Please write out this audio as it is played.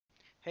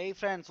Hey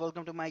friends,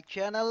 welcome to my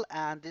channel,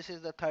 and this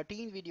is the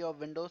 13th video of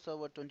Windows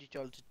Server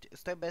 2012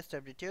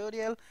 step-by-step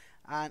tutorial.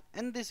 And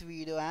in this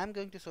video I am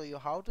going to show you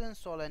how to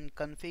install and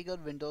configure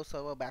Windows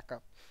Server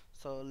Backup.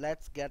 So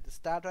let's get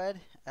started.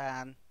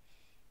 And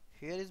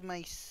here is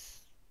my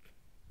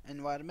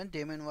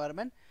demo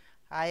environment.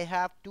 I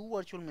have two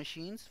virtual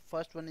machines.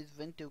 First one is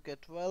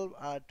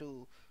Win2K12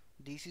 R2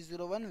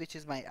 DC01, which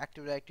is my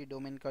Active Directory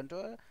domain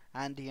controller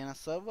and DNS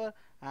server,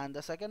 and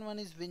the second one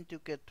is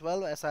Win2K12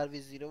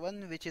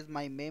 SRV01, which is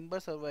my member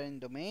server in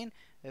domain.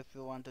 If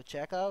you want to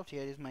check out,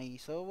 here is my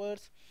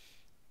servers.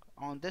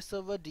 On this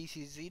server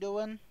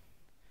DC01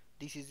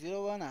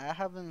 I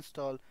have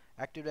installed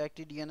Active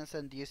Directory DNS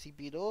and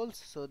DHCP roles.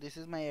 So this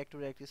is my Active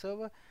Directory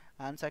server,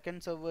 and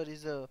second server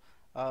is a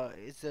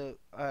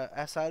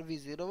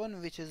SRV01,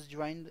 which is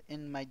joined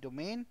in my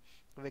domain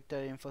Victor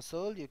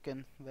Infosol. You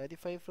can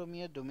verify from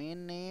your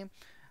domain name,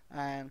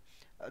 and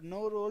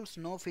no roles,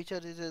 no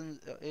feature is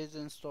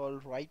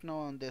installed right now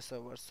on this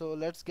server. So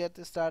let's get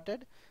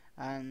started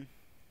and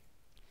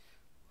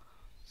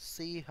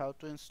see how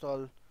to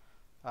install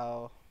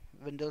uh,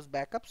 Windows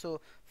backup.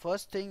 So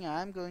first thing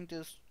I'm going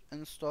to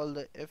install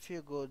if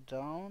you go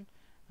down,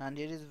 and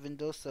here is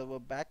Windows Server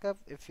Backup.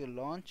 If you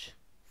launch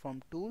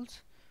from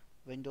tools,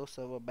 Windows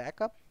Server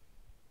Backup,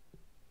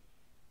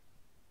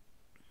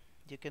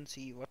 you can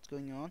see what's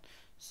going on.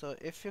 So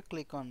if you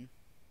click on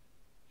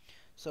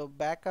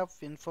backup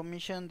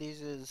information,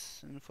 this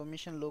is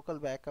information local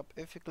backup.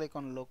 If you click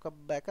on local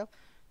backup,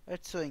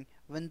 it's showing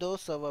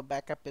Windows Server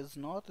Backup is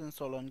not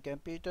installed on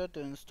computer.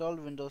 To install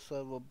Windows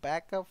Server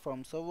Backup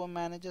from Server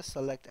Manager,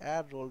 select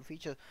Add Role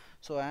Feature.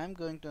 So I am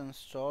going to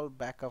install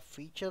backup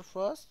feature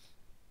first.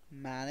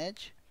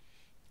 Manage,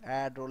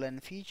 Add Role and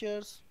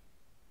Features,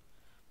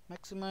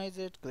 maximize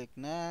it, click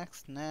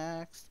Next,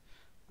 Next.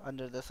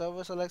 Under the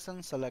server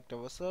selection, select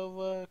our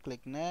server,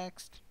 click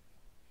Next,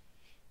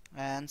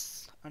 and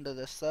under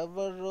the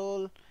server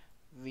role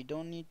we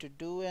don't need to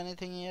do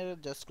anything here,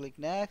 just click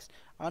Next.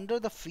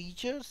 Under the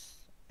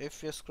features,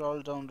 if you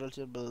scroll down a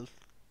little bit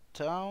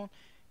down,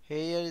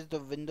 here is the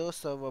Windows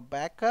Server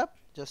Backup,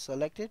 just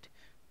select it.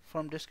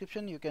 From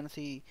description you can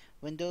see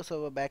Windows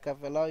Server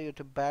Backup allow you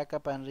to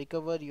backup and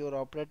recover your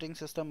operating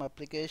system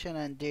application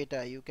and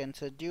data. You can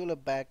schedule a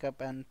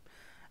backup and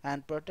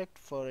protect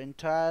for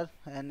entire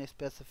and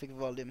specific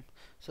volume.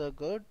 So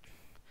good,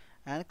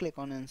 and click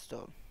on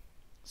install.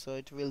 So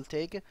it will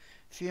take a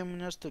few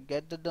minutes to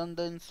get the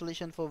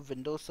installation for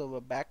Windows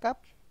Server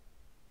Backup.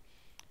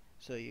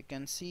 So you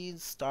can see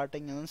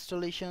starting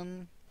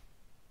installation.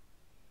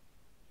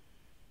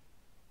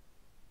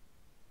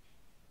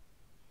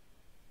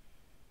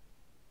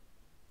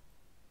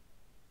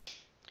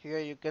 Here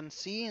you can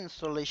see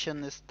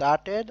installation is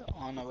started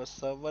on our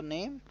server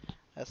name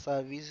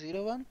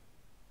SRV01.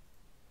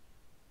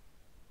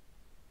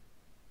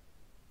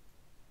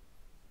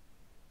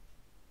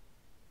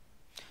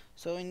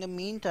 So in the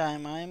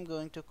meantime I am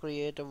going to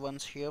create a one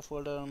share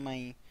folder on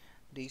my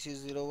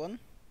DC01,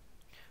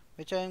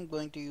 which I am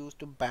going to use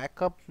to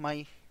backup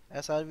my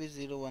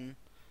SRV01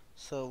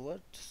 server.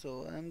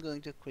 So I'm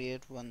going to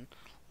create one,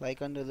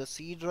 like under the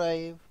C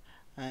drive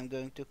I'm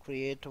going to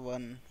create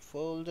one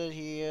folder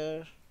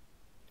here,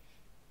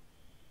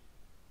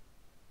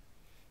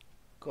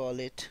 call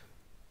it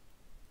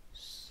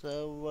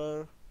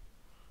server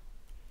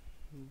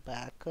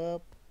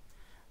backup,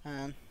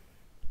 and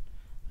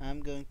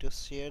I'm going to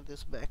share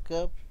this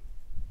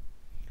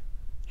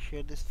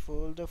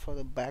folder for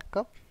the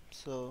backup.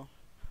 So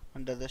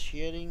under the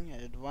sharing,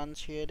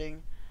 advanced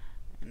sharing,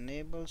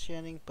 enable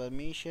sharing,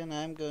 permission,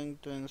 I'm going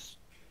to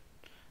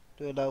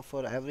allow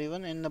for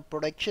everyone. In the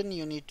production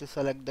you need to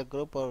select the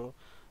group or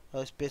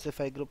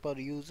specify group or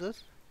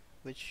users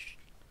which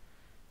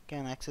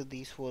can access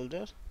these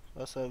folders,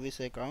 or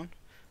service account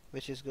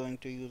which is going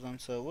to use on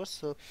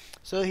servers.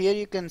 So here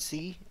you can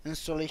see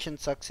installation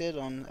success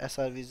on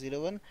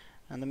SRV01.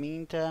 In the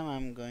meantime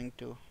I'm going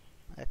to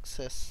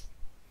access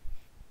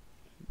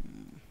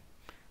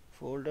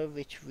folder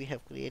which we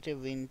have created,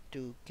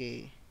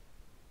 Win2K12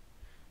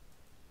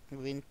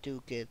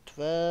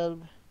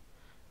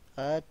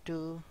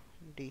 R2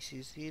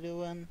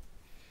 DC01.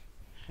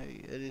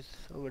 Here is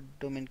our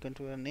domain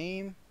controller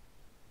name,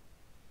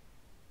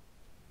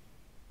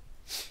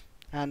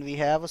 and we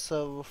have a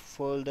server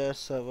folder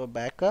server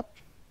backup.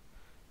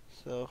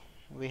 So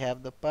we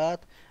have the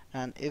path,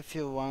 and if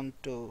you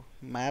want to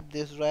map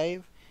this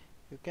drive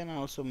you can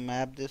also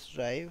map this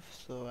drive.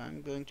 So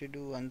I'm going to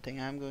do one thing,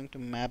 I'm going to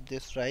map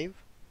this drive,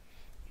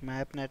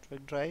 map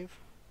network drive,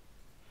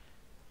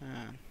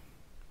 and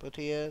put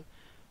here,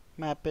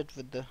 map it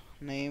with the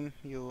name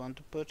you want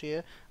to put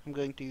here. I'm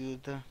going to use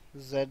the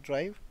Z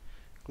drive.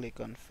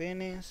 Click on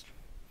finish.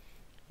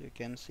 You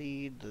can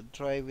see the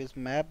drive is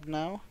mapped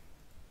now.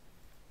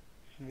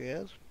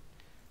 Yes,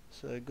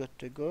 so good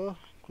to go.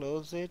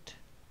 Close it,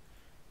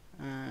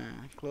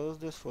 and close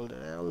this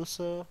folder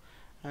also,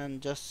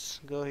 and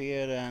just go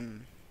here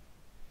and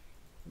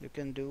you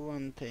can do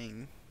one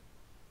thing.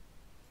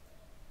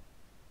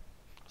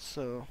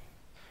 So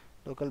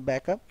local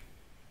backup,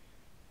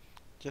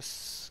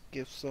 Just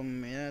give some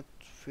minute,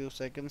 few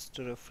seconds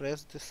to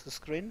refresh this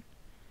screen,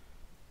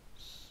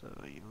 so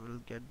you will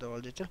get the all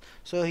detail.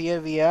 So here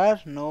we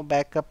are, no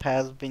backup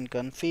has been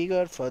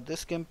configured for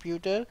this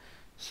computer.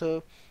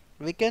 So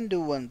we can do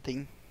one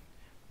thing,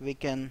 we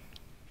can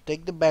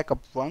take the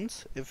backup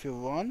once if you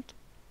want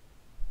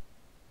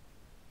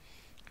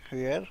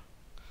here.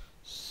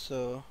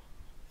 So,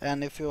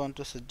 and if you want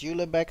to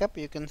schedule a backup,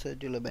 you can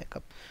schedule a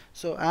backup.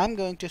 So I'm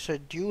going to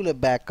schedule a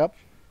backup.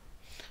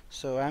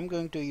 So I'm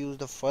going to use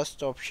the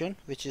first option,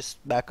 which is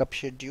backup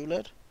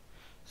scheduler.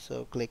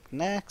 So click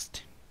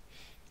next,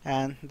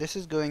 and this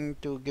is going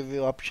to give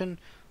you option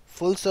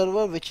full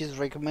server, which is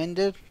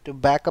recommended to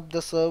back up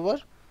the server.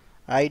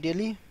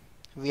 Ideally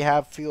we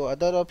have few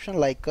other options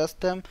like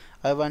custom.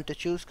 I want to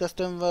choose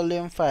custom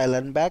volume, file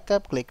and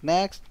backup. Click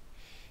next.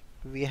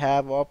 We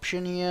have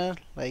option here,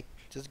 like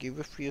just give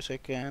a few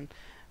seconds,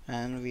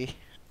 and we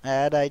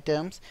add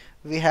items.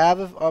 We have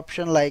an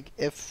option like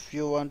if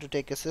you want to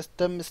take a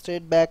system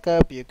state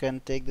backup, you can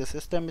take the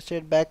system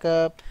state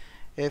backup.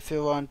 If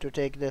you want to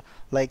take the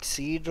like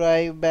C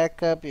drive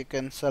backup, you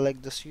can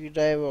select the C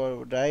drive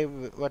or drive,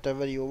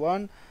 whatever you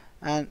want.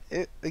 And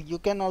you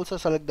can also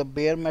select the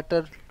bare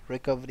metal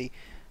recovery.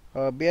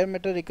 Bare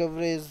metal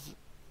recovery is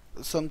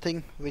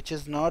something which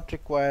is not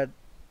required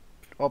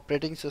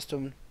operating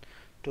system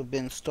to be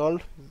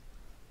installed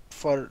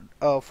for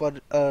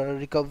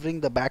recovering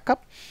the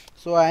backup.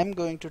 So I am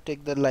going to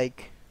take the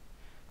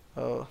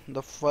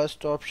the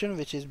first option,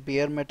 which is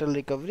bare metal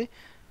recovery.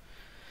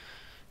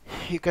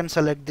 You can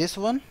select this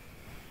one.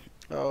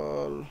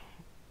 uh,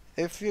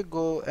 if you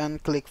go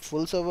and click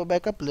full server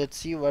backup, let's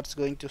see what's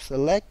going to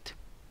select.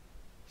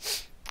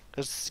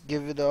 Let's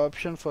give you the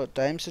option for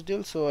time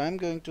schedule. So I'm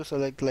going to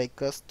select like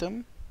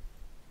custom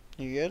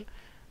here,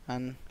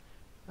 and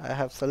I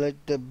have selected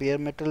the bare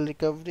metal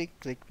recovery.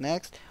 Click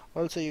next.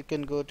 Also you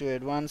can go to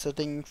advanced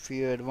setting,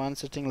 few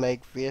advanced setting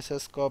like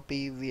VSS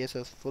copy,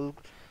 VSS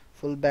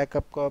full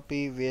backup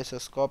copy,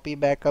 VSS copy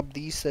backup.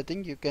 These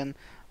settings you can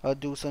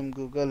do some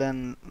Google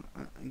and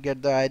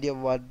get the idea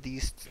of what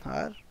these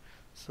are.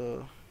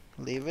 So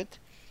leave it.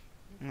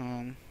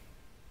 um,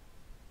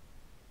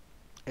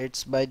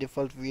 it's by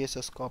default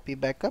VSS copy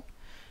backup.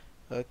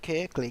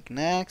 Okay, click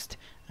next,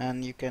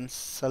 and you can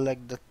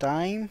select the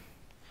time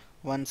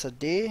once a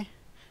day.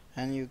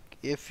 And you,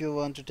 if you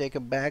want to take a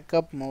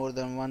backup more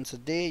than once a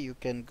day, you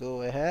can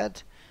go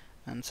ahead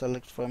and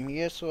select from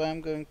here. So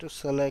I'm going to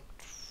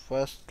select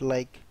first,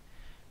 like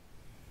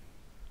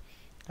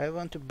I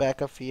want to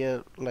back up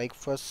here, like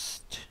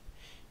first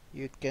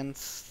you can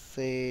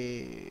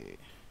say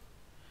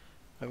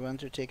I want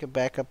to take a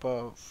backup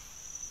of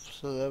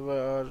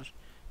server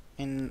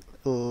in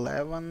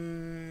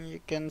 11,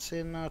 you can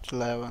say not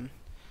 11,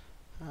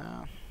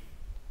 uh,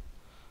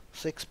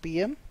 6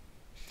 p.m.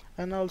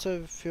 and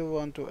also if you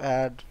want to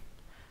add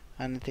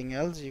anything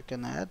else you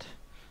can add.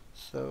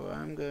 So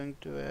I'm going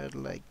to add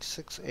like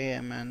 6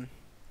 a.m. and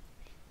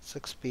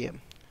 6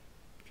 p.m.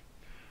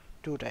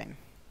 2 times.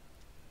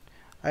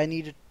 I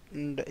need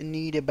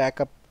a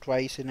backup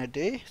twice in a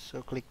day.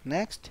 So click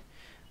next,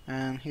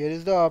 and here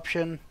is the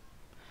option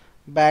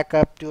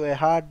backup to a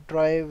hard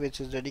drive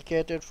which is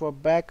dedicated for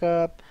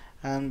backup,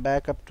 and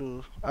backup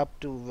to up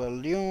to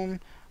volume,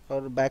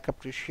 or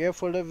backup to share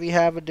folder. We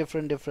have a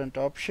different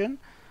option.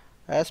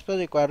 As per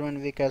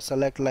requirement, we can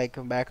select like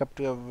backup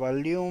to a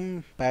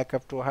volume,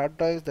 backup to hard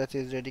drives, that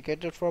is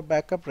dedicated for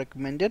backup,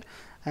 recommended.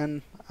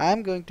 And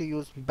I'm going to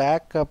use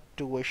backup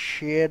to a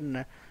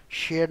shared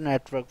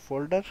network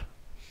folder,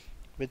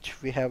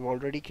 which we have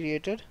already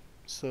created.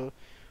 So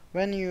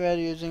when you are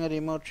using a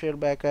remote share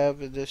backup,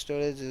 the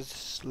storage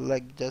is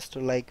like just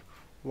like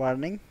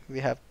warning.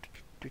 We have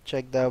to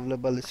check the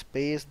available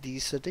space,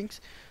 these settings.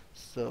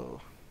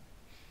 So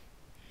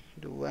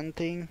do one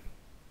thing.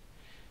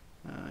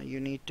 You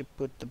need to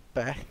put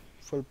the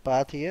full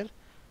path here.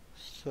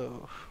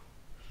 So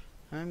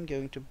I'm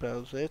going to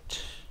browse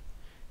it.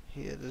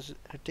 Here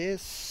it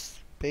is.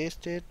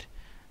 Paste it,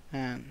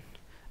 and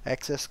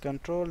access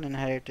control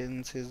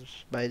inheritance is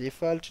by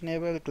default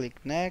enabled. Click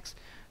next.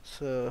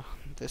 So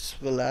this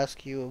will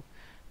ask you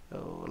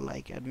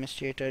like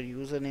administrator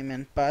username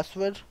and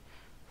password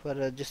for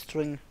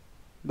registering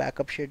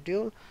backup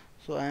schedule.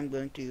 So I'm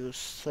going to use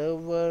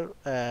server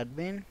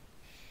admin,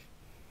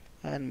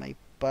 and my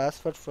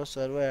password for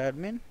server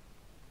admin,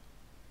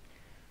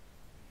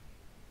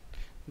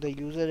 the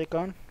user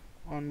account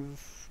on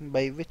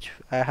by which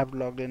I have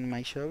logged in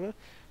my server.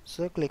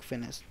 So click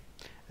finish.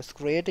 It's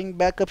creating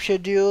backup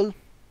schedule.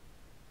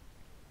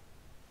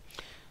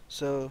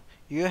 So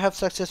you have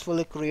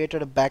successfully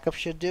created a backup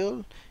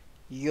schedule.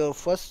 Your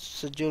first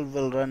schedule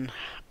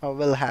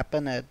will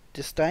happen at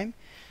this time,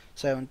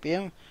 7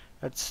 p.m.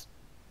 It's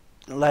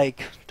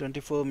like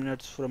 24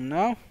 minutes from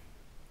now.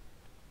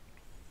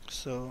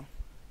 So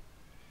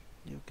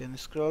you can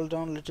scroll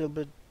down a little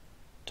bit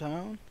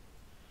down,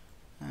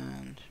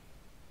 and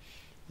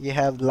you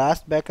have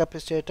last backup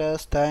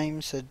status,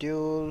 time,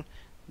 schedule,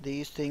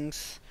 these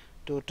things,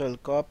 total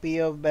copy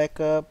of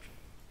backup,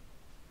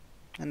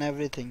 and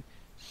everything.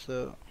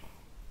 So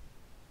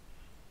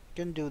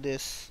can do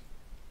this.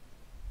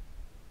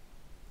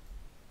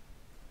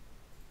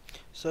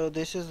 So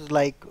this is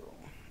like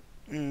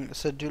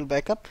schedule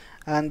backup,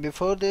 and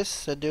before this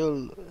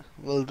schedule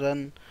will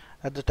run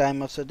at the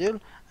time of schedule,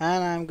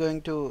 and I'm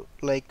going to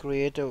like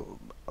create a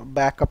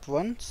backup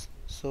once.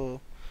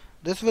 So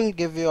this will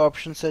give you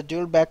option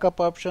schedule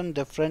backup option,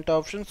 different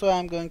option. So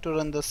I'm going to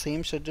run the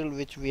same schedule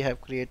which we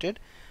have created,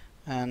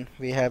 and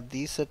we have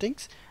these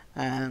settings,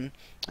 and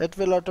it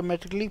will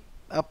automatically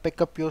pick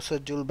up your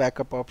schedule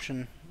backup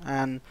option.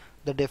 And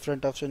the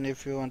different option,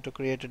 if you want to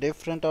create a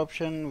different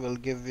option, will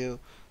give you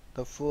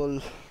the full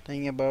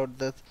thing about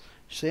the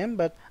same,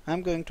 but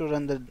I'm going to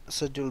run the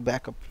schedule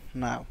backup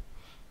now.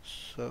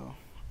 So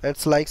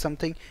it's like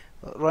something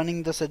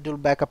running the schedule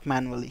backup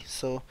manually.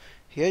 So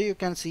here you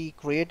can see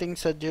creating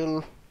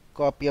schedule,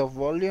 copy of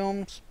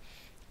volumes.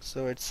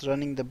 So it's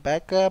running the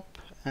backup,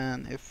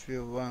 and if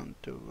you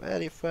want to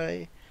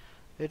verify,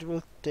 it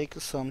will take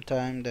some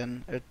time,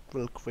 then it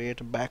will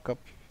create a backup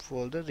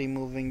folder,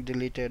 removing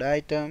deleted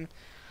item.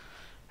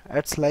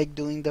 It's like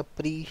doing the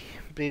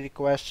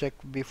pre-request check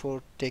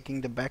before taking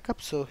the backup.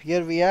 So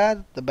here we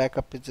are, the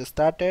backup is just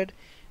started.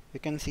 You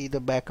can see the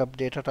backup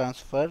data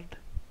transferred,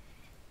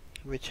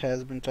 which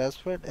has been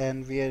transferred,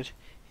 and here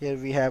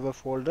we have a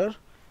folder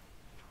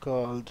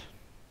called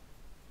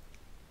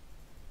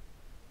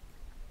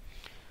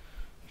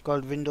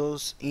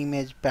Windows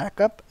Image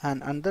Backup,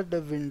 and under the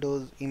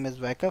Windows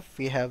Image Backup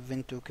we have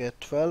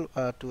Win2K12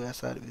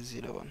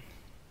 R2SRV01.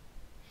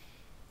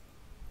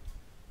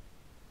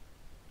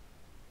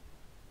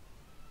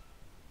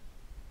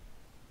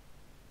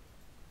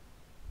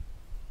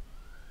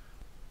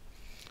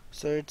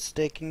 So it's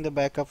taking the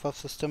backup of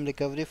system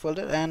recovery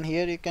folder, and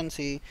here you can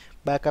see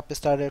backup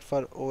started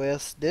for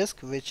OS disk,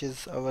 which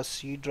is our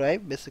C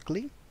drive,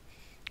 basically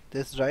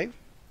this drive.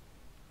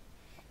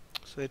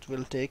 So it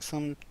will take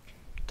some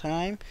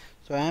time.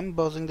 So I am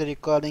pausing the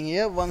recording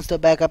here. Once the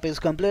backup is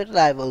completed,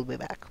 I will be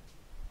back.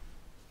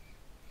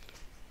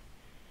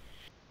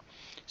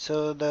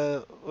 So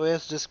the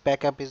OS disk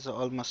backup is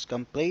almost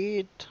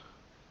complete.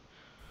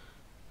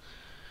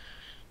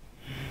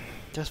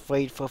 Just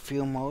wait for a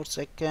few more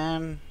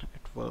seconds.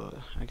 It will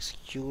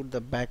execute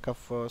the backup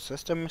for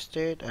system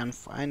state, and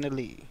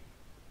finally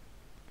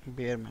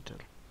bare metal.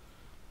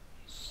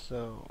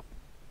 So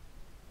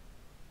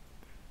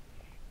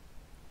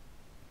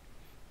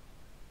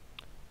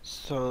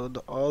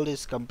all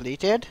is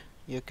completed.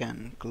 You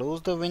can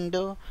close the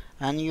window,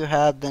 and you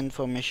have the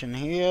information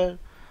here: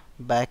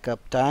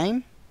 backup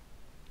time,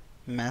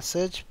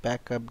 message,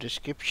 backup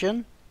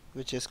description,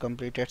 which is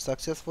completed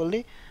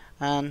successfully,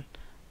 and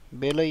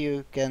below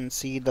you can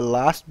see the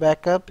last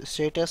backup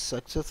status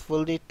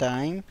successfully,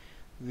 time,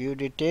 view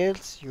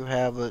details. You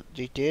have a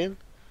detail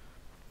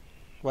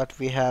what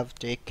we have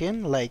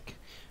taken, like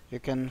you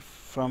can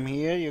from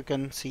here you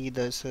can see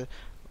this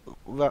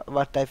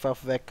what type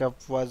of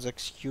backup was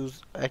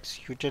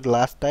executed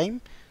last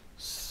time.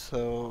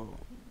 So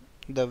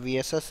the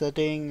VSS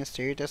setting,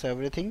 status,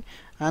 everything,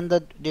 and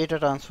the data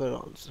transfer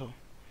also.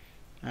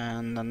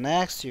 And the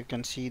next you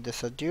can see the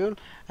schedule,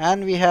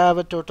 and we have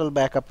a total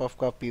backup of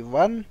copy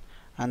 1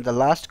 and the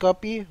last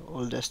copy,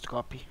 oldest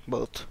copy,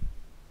 both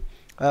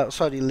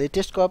sorry,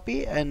 latest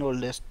copy and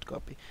oldest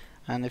copy.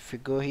 And if you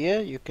go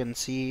here, you can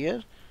see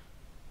here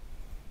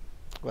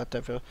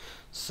whatever.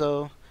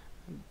 So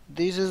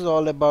this is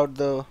all about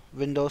the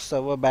Windows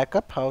Server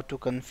backup, how to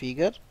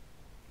configure,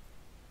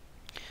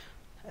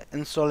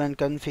 install and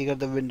configure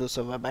the Windows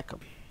Server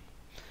backup.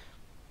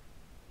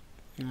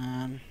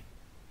 And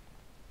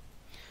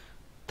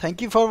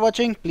thank you for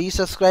watching. Please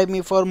subscribe me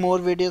for more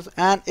videos,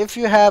 and if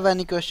you have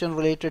any question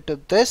related to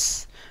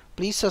this,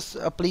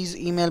 please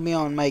email me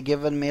on my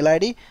given mail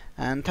ID.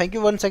 And thank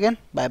you once again.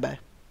 Bye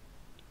bye.